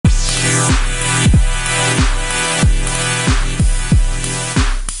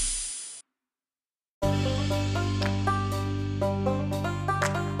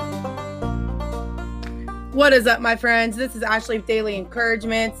What is up, my friends? This is Ashley with Daily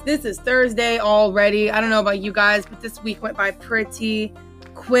Encouragements. This is Thursday already. I don't know about you guys, but this week went by pretty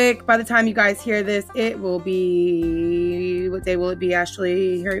quick. By the time you guys hear this, it will be... What day will it be,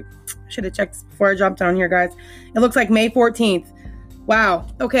 Ashley? Here, I should have checked this before I jumped on here, guys. It looks like May 14th. Wow.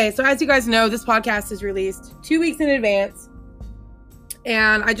 Okay, so as you guys know, this podcast is released 2 weeks in advance.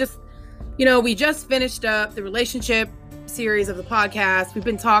 And we just finished up the relationship series of the podcast. We've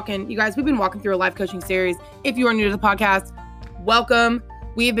been talking, you guys, we've been walking through a life coaching series. If you are new to the podcast, welcome.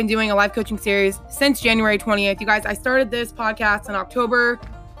 We have been doing a life coaching series since January 20th. You guys, I started this podcast in October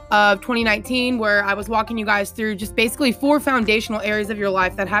of 2019, where I was walking you guys through just basically 4 foundational areas of your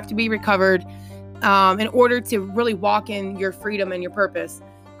life that have to be recovered in order to really walk in your freedom and your purpose.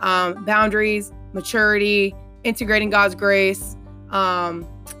 Boundaries, maturity, integrating God's grace, your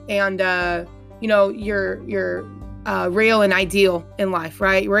real and ideal in life,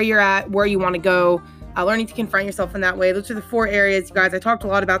 right? Where you're at, where you want to go, learning to confront yourself in that way. Those are the 4 areas, you guys. I talked a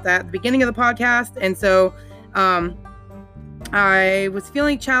lot about that at the beginning of the podcast. And so I was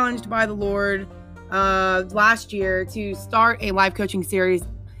feeling challenged by the Lord last year to start a life coaching series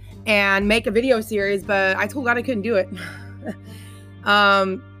and make a video series, but I told God I couldn't do it.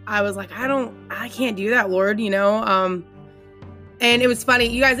 I was like, I can't do that, Lord, and it was funny.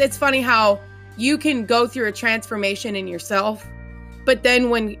 You guys, it's funny how you can go through a transformation in yourself, but then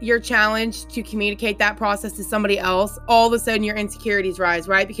when you're challenged to communicate that process to somebody else, all of a sudden your insecurities rise,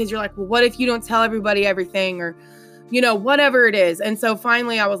 right? Because you're like, well, what if you don't tell everybody everything, or, whatever it is. And so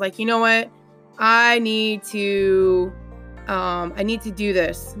finally I was like, you know what? I need to do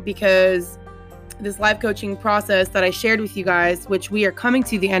this, because this life coaching process that I shared with you guys, which we are coming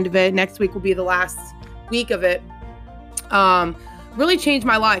to the end of it. Next week will be the last week of it. Really changed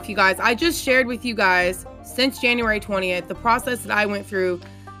my life, you guys. I just shared with you guys since January 20th, the process that I went through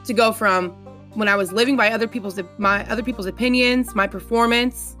to go from when I was living by other people's opinions, my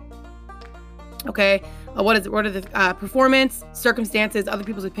performance. Okay. What are the performance, circumstances, other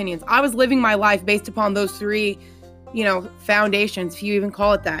people's opinions. I was living my life based upon those 3, foundations, if you even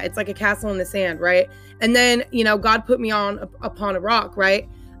call it that. It's like a castle in the sand, right? And then, God put me upon a rock, right?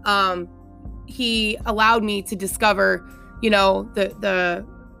 He allowed me to discover the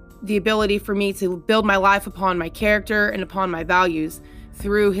ability for me to build my life upon my character and upon my values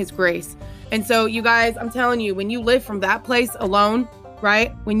through His grace. And so, you guys, I'm telling you, when you live from that place alone,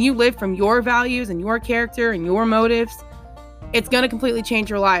 right? When you live from your values and your character and your motives, it's going to completely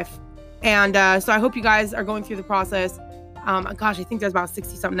change your life. And so I hope you guys are going through the process. I think there's about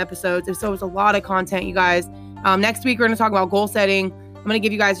 60 something episodes. So it's a lot of content, you guys. Next week, we're going to talk about goal setting. I'm going to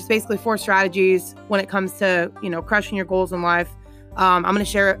give you guys just basically 4 strategies when it comes to, crushing your goals in life. I'm going to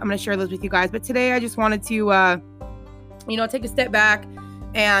share those with you guys. But today I just wanted to, take a step back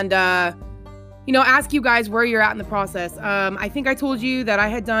and, ask you guys where you're at in the process. I think I told you that I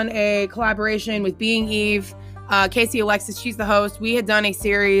had done a collaboration with Being Eve, Casey Alexis. She's the host. We had done a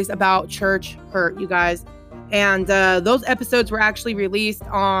series about church hurt, you guys. And those episodes were actually released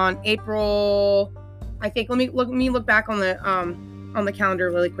on April, I think. Let me look back on the calendar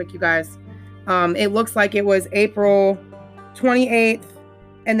really quick, you guys. It looks like it was April 28th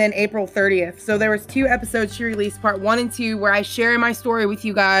and then April 30th. So there was 2 episodes she released, part 1 and 2, where I share my story with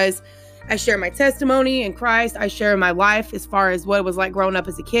you guys. I share my testimony in Christ. I share my life as far as what it was like growing up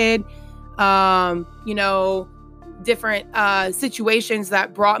as a kid. Different situations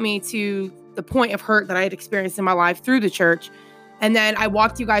that brought me to the point of hurt that I had experienced in my life through the church. And then I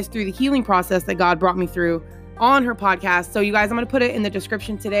walked you guys through the healing process that God brought me through on her podcast. So you guys, I'm going to put it in the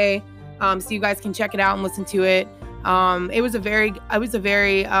description today, so you guys can check it out and listen to it. It was a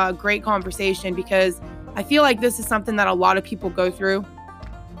very great conversation, because I feel like this is something that a lot of people go through.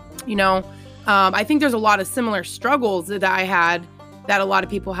 I think there's a lot of similar struggles that I had that a lot of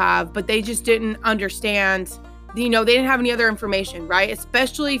people have, but they just didn't understand. They didn't have any other information, right?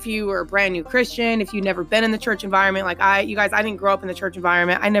 Especially if you were a brand new Christian, if you've never been in the church environment. Like I didn't grow up in the church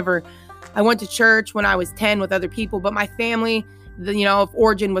environment. I went to church when I was 10 with other people, but my family, of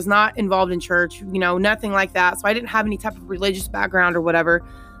origin, was not involved in church, nothing like that. So I didn't have any type of religious background or whatever.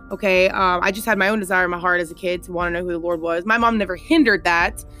 Okay. I just had my own desire in my heart as a kid to want to know who the Lord was. My mom never hindered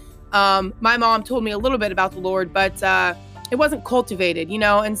that. My mom told me a little bit about the Lord, but it wasn't cultivated,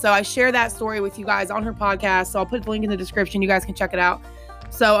 and so I share that story with you guys on her podcast. So I'll put the link in the description. You guys can check it out.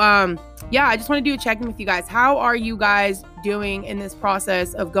 So, I just want to do a check-in with you guys. How are you guys doing in this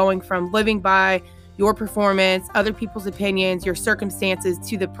process of going from living by your performance, other people's opinions, your circumstances,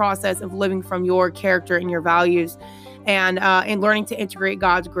 to the process of living from your character and your values, and learning to integrate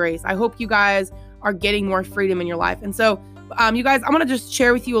God's grace? I hope you guys are getting more freedom in your life. And so you guys, I'm going to just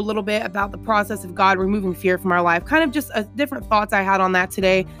share with you a little bit about the process of God removing fear from our life. Kind of just different thoughts I had on that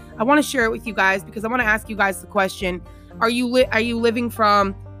today. I want to share it with you guys because I want to ask you guys the question, are you living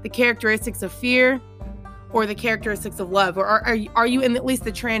from the characteristics of fear or the characteristics of love? Or are you in at least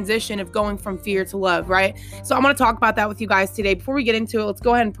the transition of going from fear to love, right? So I'm going to talk about that with you guys today. Before we get into it, let's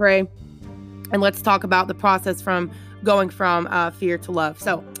go ahead and pray. And let's talk about the process from going from fear to love.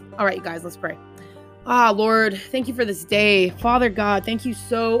 So, all right, you guys, let's pray. Lord, thank you for this day. Father God, thank you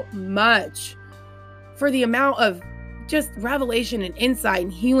so much for the amount of just revelation and insight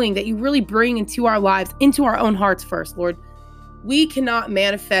and healing that you really bring into our lives, into our own hearts first, Lord. We cannot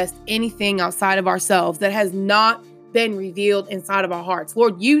manifest anything outside of ourselves that has not been revealed inside of our hearts.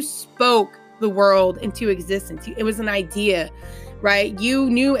 Lord, you spoke the world into existence. It was an idea, right? You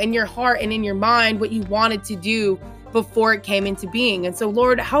knew in your heart and in your mind what you wanted to do before it came into being. And so,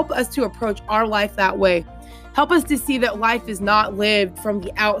 Lord, help us to approach our life that way. Help us to see that life is not lived from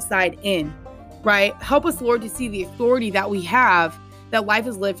the outside in, right? Help us, Lord, to see the authority that we have, that life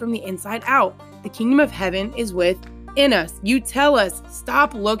is lived from the inside out. The kingdom of heaven is within us. You tell us,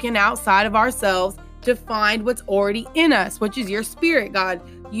 stop looking outside of ourselves to find what's already in us, which is your spirit, God.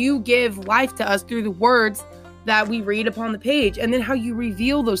 You give life to us through the words that we read upon the page, and then how you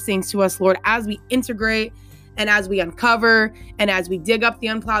reveal those things to us, Lord, as we integrate and as we uncover and as we dig up the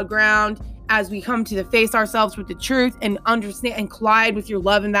unplowed ground, as we come to face ourselves with the truth and understand and collide with your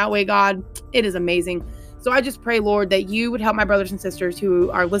love in that way, God. It is amazing. So I just pray, Lord, that you would help my brothers and sisters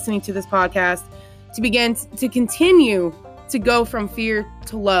who are listening to this podcast to begin to continue to go from fear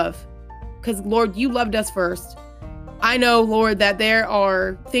to love. Because, Lord, you loved us first. I know, Lord, that there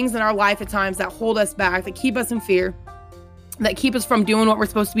are things in our life at times that hold us back, that keep us in fear, that keep us from doing what we're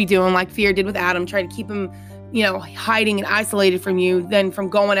supposed to be doing, like fear did with Adam, trying to keep him, hiding and isolated from you, then from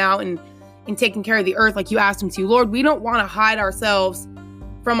going out and taking care of the earth like you asked him to. Lord, we don't want to hide ourselves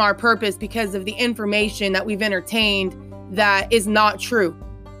from our purpose because of the information that we've entertained that is not true.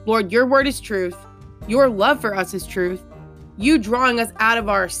 Lord, your word is truth. Your love for us is truth. You drawing us out of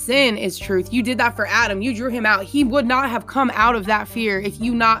our sin is truth. You did that for Adam. You drew him out. He would not have come out of that fear if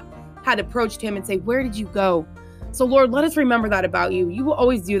you not had approached him and say, where did you go? So, Lord, let us remember that about you. You will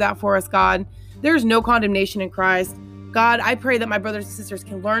always do that for us, God. There's no condemnation in Christ. God, I pray that my brothers and sisters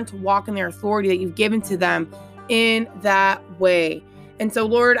can learn to walk in their authority that you've given to them in that way. And so,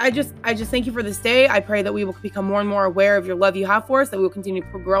 Lord, I just thank you for this day. I pray that we will become more and more aware of your love you have for us, that we will continue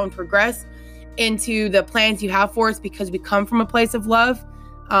to grow and progress into the plans you have for us because we come from a place of love.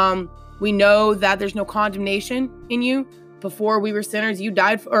 We know that there's no condemnation in you. Before we were sinners, you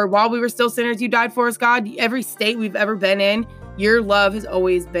died, or while we were still sinners, you died for us, God. Every state we've ever been in, your love has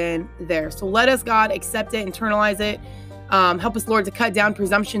always been there. So let us, God, accept it, internalize it. Help us, Lord, to cut down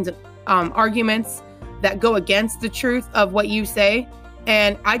presumptions and arguments that go against the truth of what you say.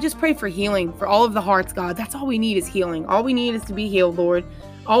 And I just pray for healing for all of the hearts, God. That's all we need is healing. All we need is to be healed, Lord.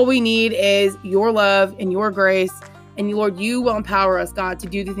 All we need is your love and your grace. And Lord, you will empower us, God, to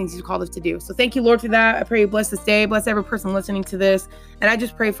do the things you called us to do. So thank you, Lord, for that. I pray you bless this day, bless every person listening to this. And I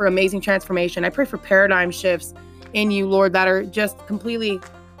just pray for amazing transformation. I pray for paradigm shifts in you, Lord, that are just completely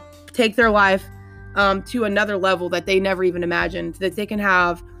take their life to another level that they never even imagined, that they can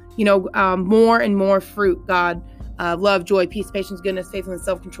have, more and more fruit, God. Love, joy, peace, patience, goodness, faithfulness,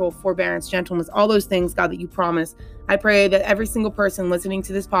 self-control, forbearance, gentleness, all those things, God, that you promise. I pray that every single person listening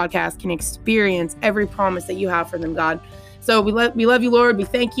to this podcast can experience every promise that you have for them, God. So we love you, Lord. We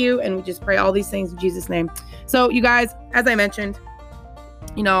thank you. And we just pray all these things in Jesus' name. So you guys, as I mentioned,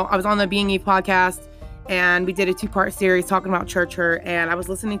 I was on the Being Eve podcast and we did a 2-part series talking about church hurt. And I was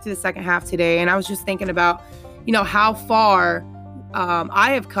listening to the second half today. And I was just thinking about, how far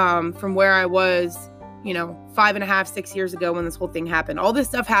I have come from where I was 5.5, 6 years ago when this whole thing happened. All this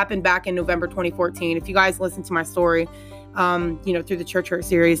stuff happened back in November 2014. If you guys listen to my story, through the Church Hurt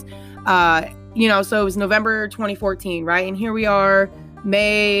series, so it was November 2014, right? And here we are,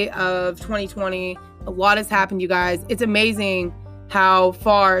 May of 2020. A lot has happened, you guys. It's amazing how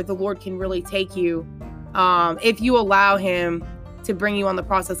far the Lord can really take you if you allow him to bring you on the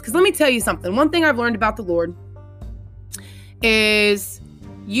process. Because let me tell you something. One thing I've learned about the Lord is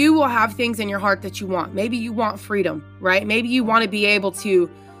you will have things in your heart that you want. Maybe you want freedom, right? Maybe you want to be able to,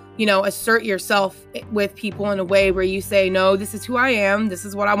 assert yourself with people in a way where you say, no, this is who I am. This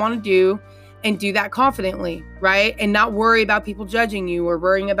is what I want to do, and do that confidently, right? And not worry about people judging you or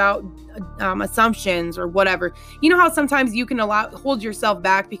worrying about assumptions or whatever. You know how sometimes you can hold yourself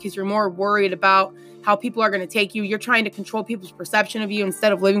back because you're more worried about how people are going to take you. You're trying to control people's perception of you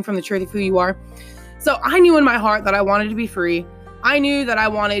instead of living from the truth of who you are. So I knew in my heart that I wanted to be free. I knew that I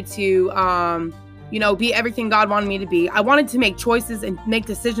wanted to be everything God wanted me to be. I wanted to make choices and make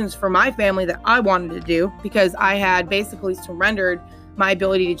decisions for my family that I wanted to do, because I had basically surrendered my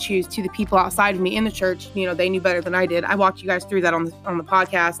ability to choose to the people outside of me in the church. They knew better than I did. I walked you guys through that on the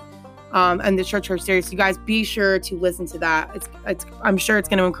podcast, and the Church Hurt series. You guys be sure to listen to that. I'm sure it's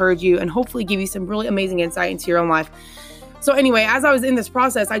going to encourage you and hopefully give you some really amazing insight into your own life. So anyway, as I was in this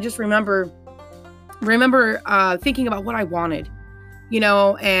process, I just remember thinking about what I wanted,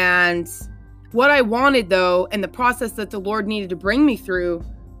 and what I wanted, though, and the process that the Lord needed to bring me through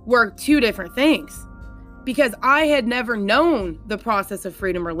were two different things, because I had never known the process of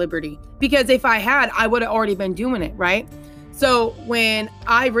freedom or liberty, because if I had, I would have already been doing it, right? So when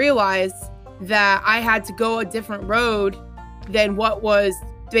I realized that I had to go a different road than what was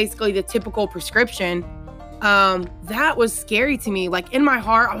basically the typical prescription, that was scary to me. Like, in my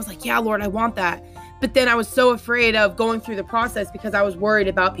heart, I was like, yeah, Lord, I want that. But then I was so afraid of going through the process because I was worried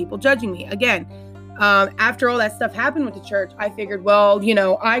about people judging me. Again, after all that stuff happened with the church, I figured, well,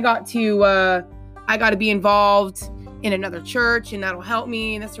 I got to be involved in another church, and that'll help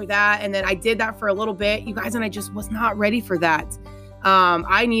me, and this or that. And then I did that for a little bit, you guys, and I just was not ready for that.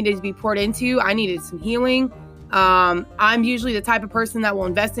 I needed to be poured into. I needed some healing. I'm usually the type of person that will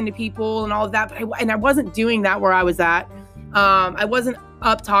invest into people and all of that, but I wasn't doing that where I was at. I wasn't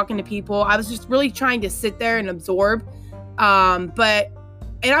up talking to people. I was just really trying to sit there and absorb. And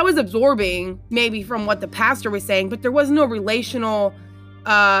I was absorbing maybe from what the pastor was saying, but there was no relational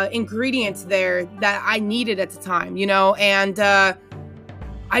ingredients there that I needed at the time, and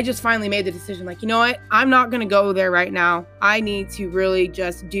I just finally made the decision, like, you know what? I'm not going to go there right now. I need to really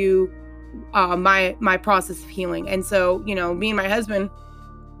just do my process of healing. And so, me and my husband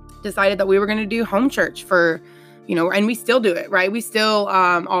decided that we were going to do home church for, and we still do it, right? We still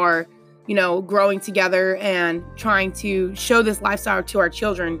are, growing together and trying to show this lifestyle to our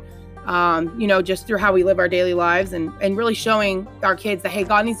children, just through how we live our daily lives, and really showing our kids that, hey,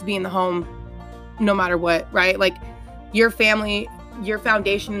 God needs to be in the home no matter what, right? Like, your family, your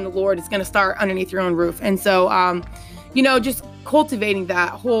foundation in the Lord is going to start underneath your own roof. And so, just cultivating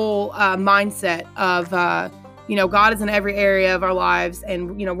that whole mindset of, God is in every area of our lives,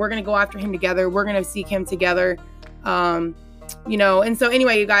 and, we're going to go after him together. We're going to seek him together. And so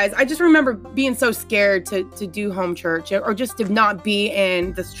anyway, you guys, I just remember being so scared to do home church, or just to not be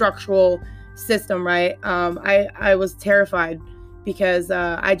in the structural system, right? I was terrified because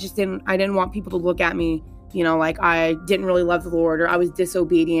I didn't want people to look at me, like I didn't really love the Lord, or I was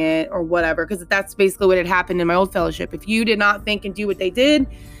disobedient or whatever, because that's basically what had happened in my old fellowship. If you did not think and do what they did,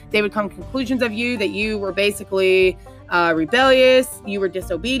 they would come to conclusions of you that you were basically rebellious, you were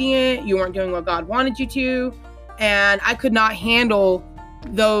disobedient, you weren't doing what God wanted you to. And I could not handle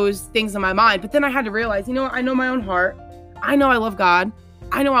those things in my mind. But then I had to realize, I know my own heart. I know I love God.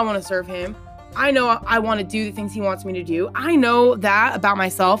 I know I want to serve him. I know I want to do the things he wants me to do. I know that about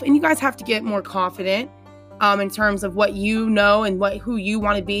myself. And you guys have to get more confident in terms of what you know and who you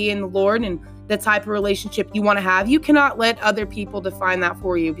want to be in the Lord and the type of relationship you want to have. You cannot let other people define that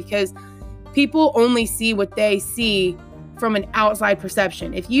for you, because people only see what they see from an outside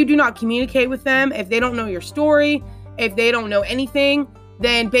perception. If you do not communicate with them, if they don't know your story, if they don't know anything,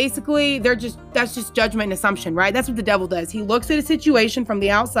 then basically that's just judgment and assumption, right? That's what the devil does. He looks at a situation from the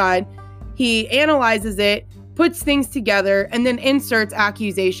outside, he analyzes it, puts things together, and then inserts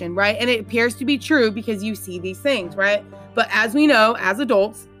accusation, right? And it appears to be true because you see these things, right? But as we know, as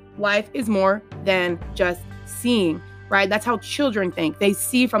adults, life is more than just seeing, right? That's how children think. They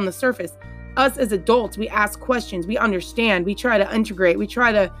see from the surface. Us as adults, we ask questions, we understand, we try to integrate, we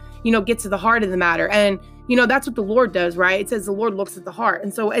try to, get to the heart of the matter. And, that's what the Lord does, right? It says the Lord looks at the heart.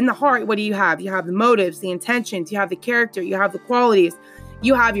 And so in the heart, what do you have? You have the motives, the intentions, you have the character, you have the qualities,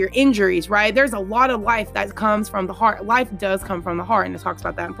 you have your injuries, right? There's a lot of life that comes from the heart. Life does come from the heart, and it talks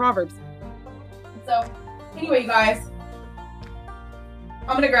about that in Proverbs. So anyway, you guys,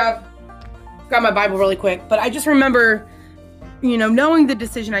 I'm going to grab my Bible really quick, but I just remember knowing the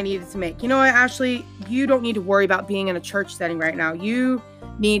decision I needed to make. Ashley, you don't need to worry about being in a church setting right now. You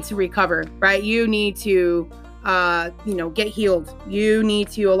need to recover, right? You need to, get healed. You need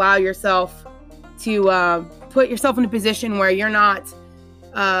to allow yourself to put yourself in a position where you're not,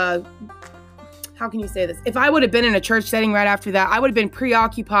 how can you say this? If I would have been in a church setting right after that, I would have been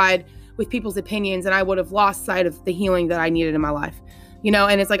preoccupied with people's opinions, and I would have lost sight of the healing that I needed in my life,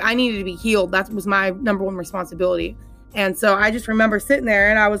 and it's like, I needed to be healed. That was my number one responsibility. And so I just remember sitting there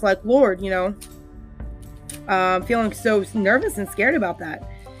and I was like, Lord, feeling so nervous and scared about that.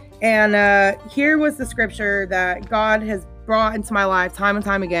 And here was the scripture that God has brought into my life time and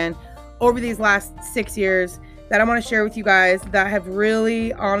time again over these last 6 years that I want to share with you guys, that have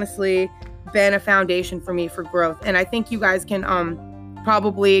really honestly been a foundation for me for growth. And I think you guys can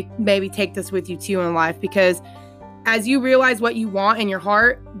probably maybe take this with you too in life, because as you realize what you want in your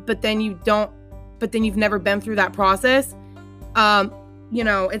heart, but then you've never been through that process,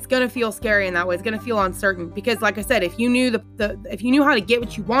 it's going to feel scary in that way. It's going to feel uncertain, because like I said, if you knew if you knew how to get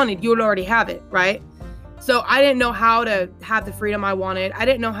what you wanted, you would already have it, right? So I didn't know how to have the freedom I wanted. I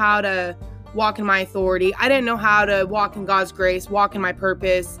didn't know how to walk in my authority. I didn't know how to walk in God's grace, walk in my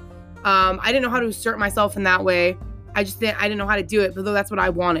purpose. I didn't know how to assert myself in that way. I didn't know how to do it, but that's what I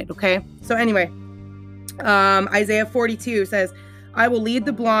wanted. Okay. So anyway, Isaiah 42 says, I will lead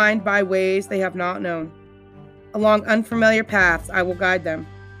the blind by ways they have not known. Along unfamiliar paths, I will guide them.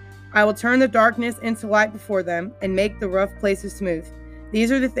 I will turn the darkness into light before them and make the rough places smooth.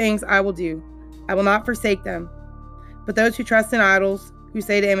 These are the things I will do. I will not forsake them. But those who trust in idols, who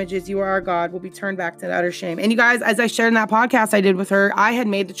say to images, you are our God, will be turned back to utter shame. And you guys, as I shared in that podcast I did with her, I had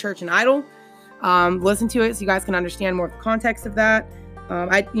made the church an idol. Listen to it so you guys can understand more of the context of that.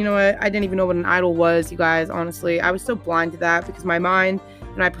 I didn't even know what an idol was, you guys, honestly. I was so blind to that, because my mind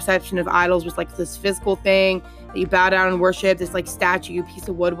and my perception of idols was like this physical thing that you bow down and worship, this like statue, piece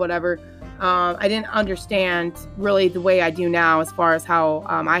of wood, whatever. I didn't understand really the way I do now as far as how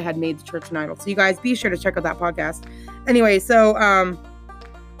I had made the church an idol. So you guys be sure to check out that podcast. Anyway, so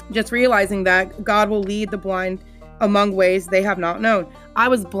just realizing that God will lead the blind among ways they have not known. I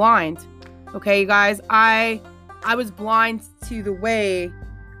was blind. Okay, you guys, I was blind to the way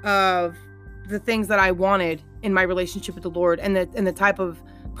of the things that I wanted in my relationship with the Lord, and the type of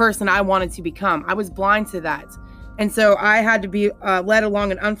person I wanted to become. I was blind to that. And so I had to be led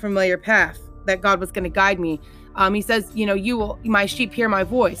along an unfamiliar path that God was going to guide me. He says, my sheep hear my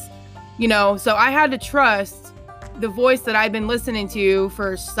voice, so I had to trust the voice that I've been listening to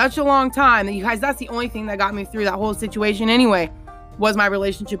for such a long time that, you guys, that's the only thing that got me through that whole situation anyway, was my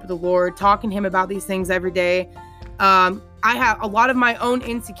relationship with the Lord, talking to him about these things every day. I have a lot of my own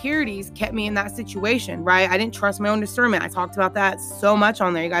insecurities kept me in that situation, right? I didn't trust my own discernment. I talked about that so much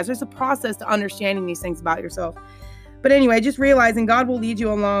on there, you guys. There's a process to understanding these things about yourself. But anyway, just realizing God will lead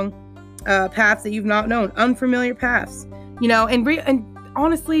you along paths that you've not known, unfamiliar paths, and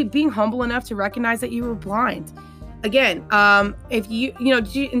honestly, being humble enough to recognize that you were blind. Again, if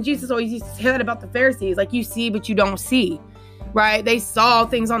and Jesus always used to say that about the Pharisees, like, you see, but you don't see. Right? They saw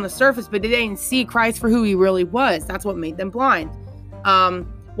things on the surface, but they didn't see Christ for who he really was. That's what made them blind.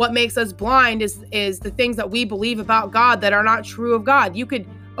 What makes us blind is the things that we believe about God that are not true of God.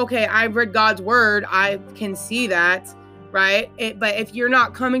 I've read God's word. I can see that, right? But if you're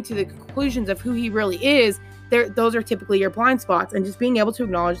not coming to the conclusions of who he really is, those are typically your blind spots. And just being able to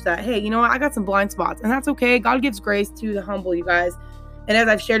acknowledge that, hey, you know what? I got some blind spots, and that's okay. God gives grace to the humble, you guys. And as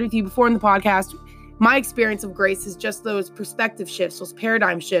I've shared with you before in the podcast, my experience of grace is just those perspective shifts, those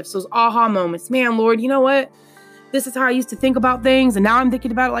paradigm shifts, those aha moments. Man, Lord, you know what? This is how I used to think about things, and now I'm thinking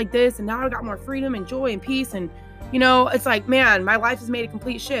about it like this, and now I got more freedom and joy and peace. And, it's like, man, my life has made a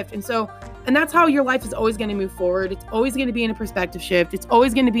complete shift. And that's how your life is always going to move forward. It's always going to be in a perspective shift. It's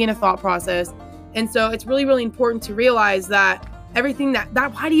always going to be in a thought process. And so it's really, really important to realize that everything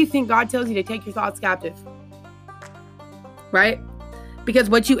why do you think God tells you to take your thoughts captive? Right?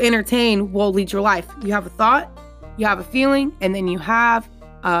 Because what you entertain will lead your life. You have a thought, you have a feeling, and then you have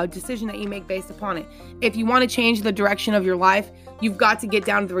a decision that you make based upon it. If you want to change the direction of your life, you've got to get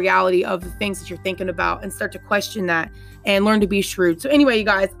down to the reality of the things that you're thinking about and start to question that and learn to be shrewd. So anyway, you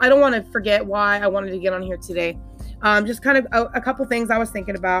guys, I don't want to forget why I wanted to get on here today. Just kind of a couple things I was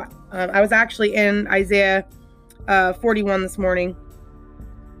thinking about. I was actually in Isaiah 41 this morning.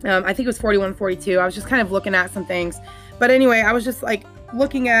 I think it was 41, 42. I was just kind of looking at some things. But anyway, I was just like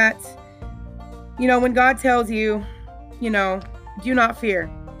looking at, when God tells you, do not fear,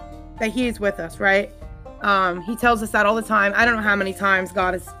 that he is with us, right? He tells us that all the time. I don't know how many times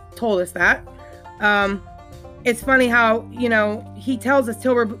God has told us that. It's funny how, he tells us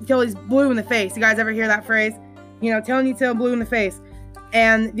till he's blue in the face. You guys ever hear that phrase? Telling you till blue in the face.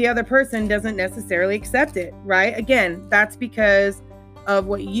 And the other person doesn't necessarily accept it, right? Again, that's because of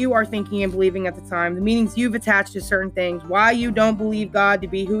what you are thinking and believing at the time, the meanings you've attached to certain things, why you don't believe God to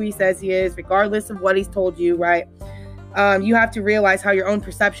be who he says he is, regardless of what he's told you, right? You have to realize how your own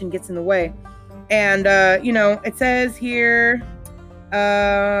perception gets in the way. And, it says here,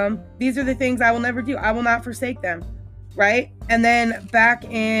 these are the things I will never do. I will not forsake them, right? And then back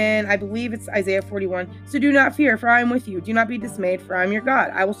in, I believe it's Isaiah 41. So do not fear, for I am with you. Do not be dismayed, for I am your God.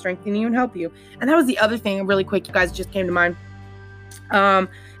 I will strengthen you and help you. And that was the other thing, really quick, you guys, just came to mind. I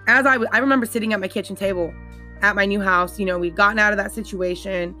remember sitting at my kitchen table at my new house. We'd gotten out of that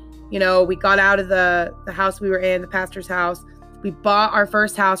situation. We got out of the house we were in, the pastor's house, We bought our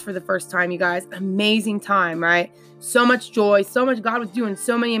first house for the first time, you guys. Amazing time, right? So much joy, so much. God was doing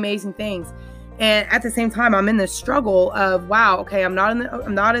so many amazing things. And at the same time, I'm in this struggle of, wow, okay, I'm not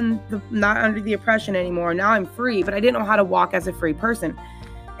under the oppression anymore. Now I'm free, but I didn't know how to walk as a free person.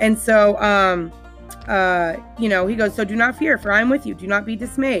 And so, he goes, so do not fear, for I am with you. Do not be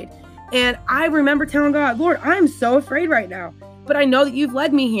dismayed. And I remember telling God, Lord, I'm so afraid right now, but I know that you've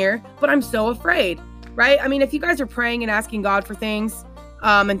led me here, but I'm so afraid, right? I mean, if you guys are praying and asking God for things,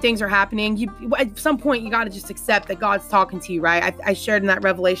 and things are happening, at some point, you got to just accept that God's talking to you, right? I shared in that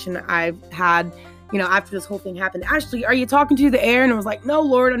revelation I've had, after this whole thing happened. Ashley, are you talking to the air? And I was like, no,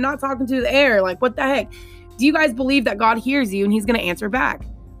 Lord, I'm not talking to the air. Like, what the heck? Do you guys believe that God hears you and he's going to answer back,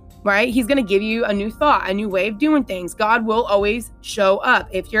 right? He's going to give you a new thought, a new way of doing things. God will always show up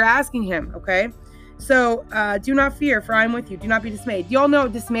if you're asking him, okay? So do not fear, for I am with you. Do not be dismayed. You all know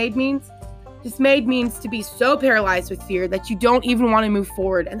what dismayed means? Dismayed means to be so paralyzed with fear that you don't even want to move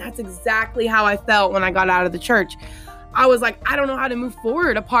forward. And that's exactly how I felt when I got out of the church. I was like, I don't know how to move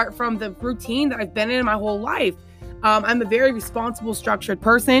forward apart from the routine that I've been in my whole life. I'm a very responsible, structured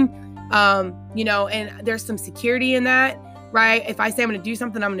person, and there's some security in that, right? If I say I'm going to do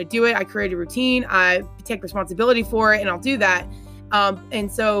something, I'm going to do it. I create a routine. I take responsibility for it, and I'll do that.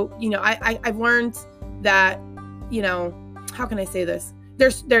 And so, I've learned that, how can I say this?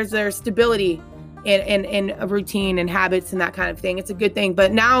 There's stability in a routine and habits and that kind of thing. It's a good thing.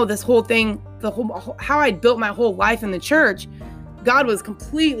 But now this whole thing, how I built my whole life in the church, God was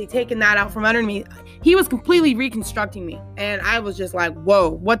completely taking that out from under me. He was completely reconstructing me. And I was just like, whoa,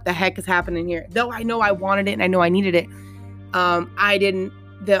 what the heck is happening here? Though I know I wanted it and I know I needed it. I didn't,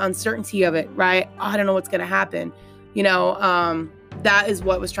 the uncertainty of it, right? I don't know what's going to happen. That is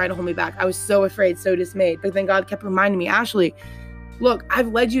what was trying to hold me back. I was so afraid, so dismayed. But then God kept reminding me, Ashley, look, I've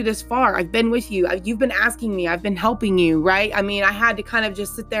led you this far. I've been with you. You've been asking me. I've been helping you, right? I mean, I had to kind of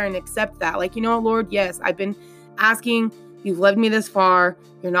just sit there and accept that. Like, Lord, yes, I've been asking. You've led me this far.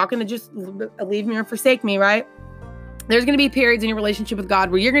 You're not going to just leave me or forsake me, right? There's going to be periods in your relationship with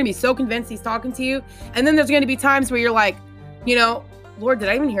God where you're going to be so convinced he's talking to you. And then there's going to be times where you're like, Lord, did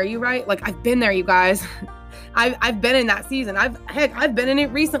I even hear you right? Like, I've been there, you guys. I've been in that season. I've been in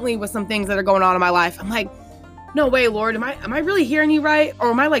it recently with some things that are going on in my life. I'm like, no way, Lord, am I really hearing you right?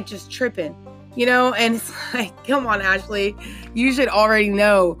 Or am I like just tripping? And it's like, come on, Ashley, you should already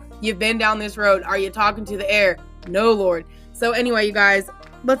know. You've been down this road. Are you talking to the air? No, Lord. So anyway, you guys,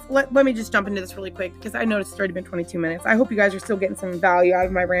 let me just jump into this really quick because I noticed it's already been 22 minutes. I hope you guys are still getting some value out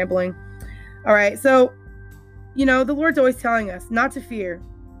of my rambling. All right. So, the Lord's always telling us not to fear,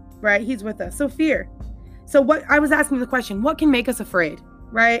 right? He's with us. So fear. So I was asking the question, what can make us afraid?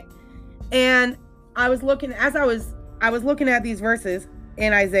 Right. And I was looking at these verses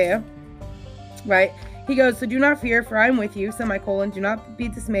in Isaiah, right? He goes, so do not fear, for I am with you, semicolon, do not be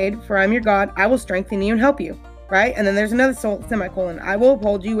dismayed, for I am your God. I will strengthen you and help you, right? And then there's another semicolon, I will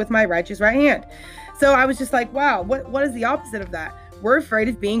uphold you with my righteous right hand. So I was just like, wow, what is the opposite of that? We're afraid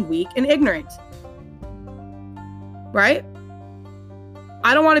of being weak and ignorant, right?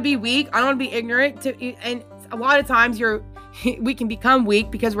 I don't want to be weak. I don't want to be ignorant. And a lot of times we can become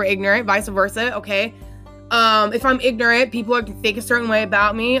weak because we're ignorant, vice versa. Okay. If I'm ignorant, people are think a certain way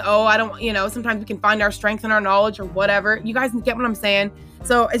about me. Oh, I don't, sometimes we can find our strength in our knowledge or whatever. You guys get what I'm saying?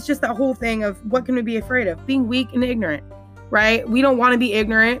 So it's just that whole thing of what can we be afraid of? Being weak and ignorant, right? We don't want to be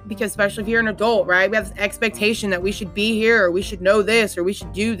ignorant because especially if you're an adult, right? We have this expectation that we should be here or we should know this or we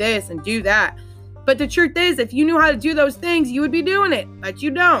should do this and do that. But the truth is, if you knew how to do those things, you would be doing it, but you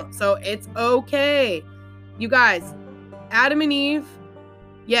don't. So it's okay. You guys, Adam and Eve,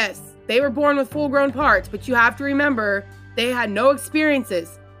 yes, they were born with full-grown parts, but you have to remember they had no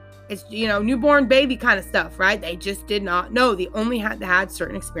experiences. It's, newborn baby kind of stuff, right? They just did not know. They only had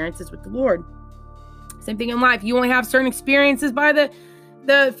certain experiences with the Lord. Same thing in life. You only have certain experiences by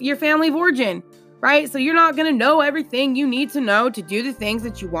your family of origin, right? So you're not going to know everything you need to know to do the things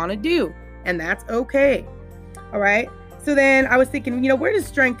that you want to do. And that's okay. All right. So then I was thinking, where does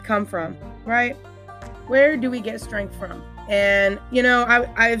strength come from, right? Where do we get strength from? And,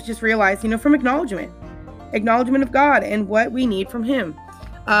 I've just realized, from acknowledgement of God and what we need from him.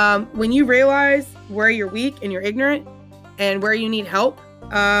 When you realize where you're weak and you're ignorant and where you need help,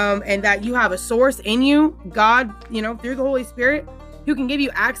 and that you have a source in you, God, through the Holy Spirit, who can give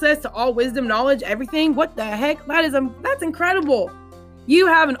you access to all wisdom, knowledge, everything. What the heck? That's incredible. You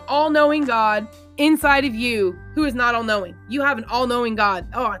have an all-knowing God inside of you who is not all-knowing. You have an all-knowing God.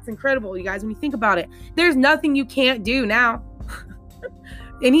 Oh, it's incredible, you guys, when you think about it. There's nothing you can't do now.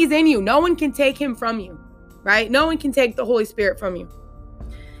 And he's in you. No one can take him from you, right? No one can take the Holy Spirit from you.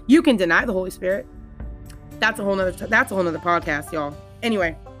 You can deny the Holy Spirit. That's a whole nother podcast, y'all.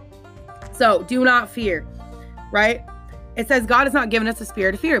 Anyway, so do not fear, right? It says God has not given us a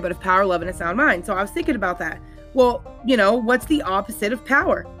spirit of fear, but of power, love, and a sound mind. So I was thinking about that. Well, what's the opposite of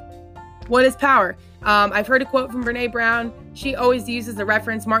power? What is power? I've heard a quote from Brene Brown. She always uses the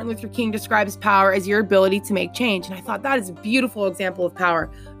reference. Martin Luther King describes power as your ability to make change. And I thought that is a beautiful example of power,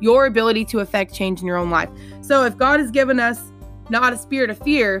 your ability to affect change in your own life. So if God has given us not a spirit of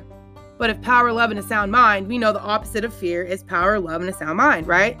fear, but of power, love, and a sound mind, we know the opposite of fear is power, love, and a sound mind,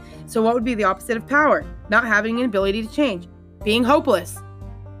 right? So what would be the opposite of power? Not having an ability to change, being hopeless,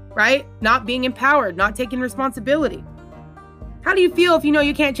 right? Not being empowered, not taking responsibility. How do you feel if you know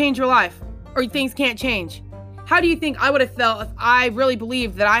you can't change your life or things can't change? How do you think I would have felt if I really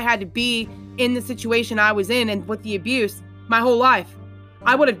believed that I had to be in the situation I was in and with the abuse my whole life?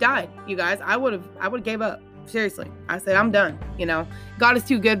 I would have died, you guys. I would have gave up. Seriously. I said, I'm done. God is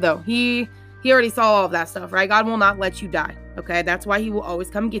too good though. He already saw all of that stuff, right? God will not let you die. Okay. That's why he will always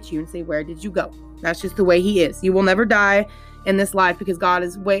come get you and say, where did you go? That's just the way he is. You will never die in this life because God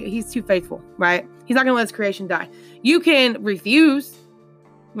is he's too faithful, right? He's not going to let his creation die. You can refuse,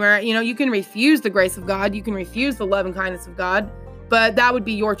 right? You can refuse the grace of God. You can refuse the love and kindness of God, but that would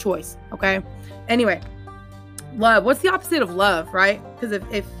be your choice. Okay. Anyway, love. What's the opposite of love, right? Because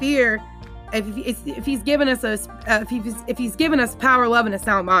if fear, if he's given us if he's given us power, love, and a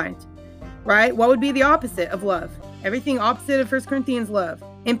sound mind, right? What would be the opposite of love? Everything opposite of 1 Corinthians love: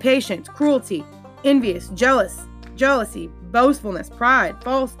 impatient, cruelty, envious, jealousy, boastfulness, pride,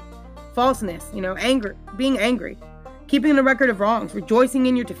 falseness, anger, being angry, keeping a record of wrongs, rejoicing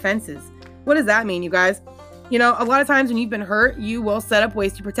in your defenses. What does that mean, you guys? A lot of times when you've been hurt, you will set up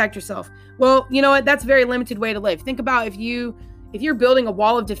ways to protect yourself. Well, you know what? That's a very limited way to live. Think about if you're building a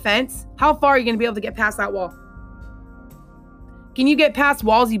wall of defense, how far are you going to be able to get past that wall? Can you get past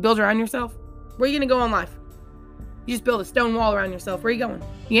walls you build around yourself? Where are you going to go in life? You just build a stone wall around yourself. Where are you going?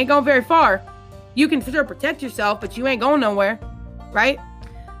 You ain't going very far. You can for sure protect yourself, but you ain't going nowhere, right?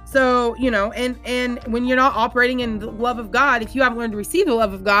 So, and when you're not operating in the love of God, if you haven't learned to receive the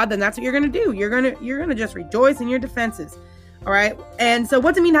love of God, then that's what you're going to do. You're going to just rejoice in your defenses. All right. And so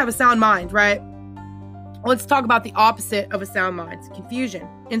what's it mean to have a sound mind, right? Let's talk about the opposite of a sound mind: confusion,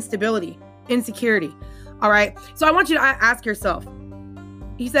 instability, insecurity. All right. So I want you to ask yourself,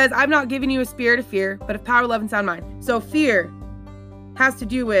 he says, I've not given you a spirit of fear, but of power, love, and sound mind. So fear has to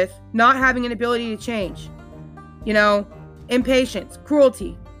do with not having an ability to change, impatience,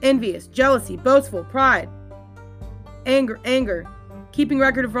 cruelty, envious, jealousy, boastful, pride, anger, keeping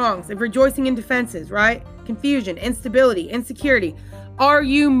record of wrongs, and rejoicing in defenses, right? Confusion, instability, insecurity. Are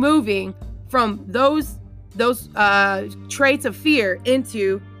you moving from those traits of fear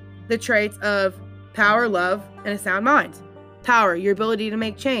into the traits of power, love, and a sound mind? Power, your ability to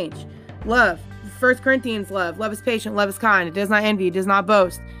make change. Love, 1 Corinthians love is patient, love is kind. It does not envy, it does not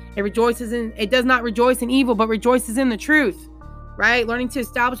boast. It does not rejoice in evil, but rejoices in the truth, right? Learning to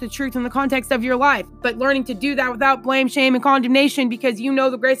establish the truth in the context of your life, but learning to do that without blame, shame, and condemnation because you know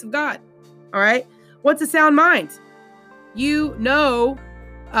the grace of God. All right. What's a sound mind? You know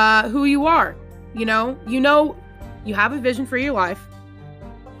who you are. You have a vision for your life.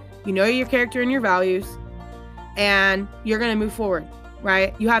 You know your character and your values, and you're going to move forward,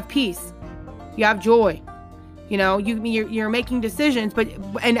 right? You have peace. You have joy. You're making decisions,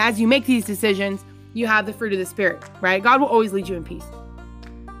 and as you make these decisions, you have the fruit of the Spirit, right? God will always lead you in peace.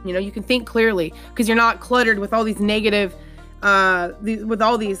 You can think clearly because you're not cluttered with all these negative, with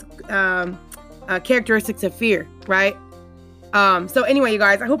all these characteristics of fear, right? So anyway, you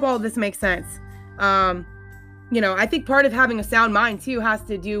guys, I hope all of this makes sense. I think part of having a sound mind too has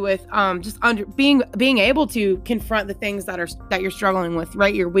to do with just being able to confront the things that you're struggling with,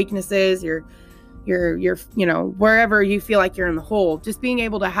 right? Your weaknesses, your wherever you feel like you're in the hole, just being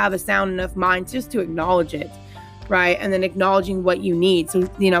able to have a sound enough mind just to acknowledge it, right? And then acknowledging what you need. So,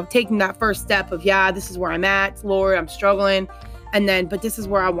 taking that first step of, this is where I'm at, Lord, I'm struggling. But this is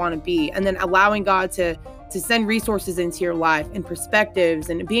where I want to be. And then allowing God to send resources into your life and perspectives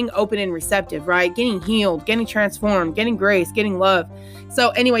and being open and receptive, right? Getting healed, getting transformed, getting grace, getting love. So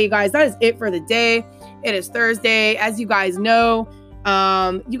anyway, you guys, that is it for the day. It is Thursday. As you guys know,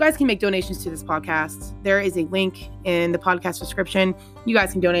 you guys can make donations to this podcast. There is a link in the podcast description. You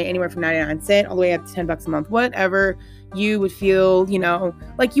guys can donate anywhere from 99 cents all the way up to $10 a month, whatever you would feel,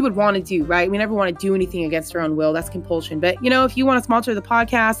 like you would want to do, right? We never want to do anything against our own will. That's compulsion. But, if you want to sponsor the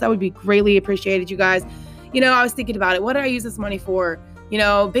podcast, that would be greatly appreciated, you guys. I was thinking about it. What do I use this money for?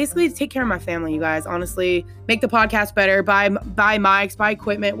 Basically to take care of my family, you guys, honestly, make the podcast better, buy mics, buy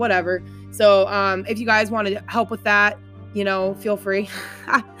equipment, whatever. So, if you guys want to help with that, feel free.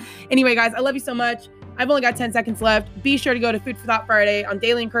 Anyway, guys, I love you so much. I've only got 10 seconds left. Be sure to go to Food for Thought Friday on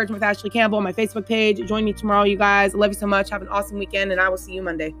Daily Encouragement with Ashley Campbell on my Facebook page. Join me tomorrow, you guys. I love you so much. Have an awesome weekend, and I will see you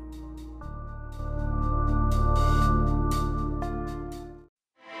Monday.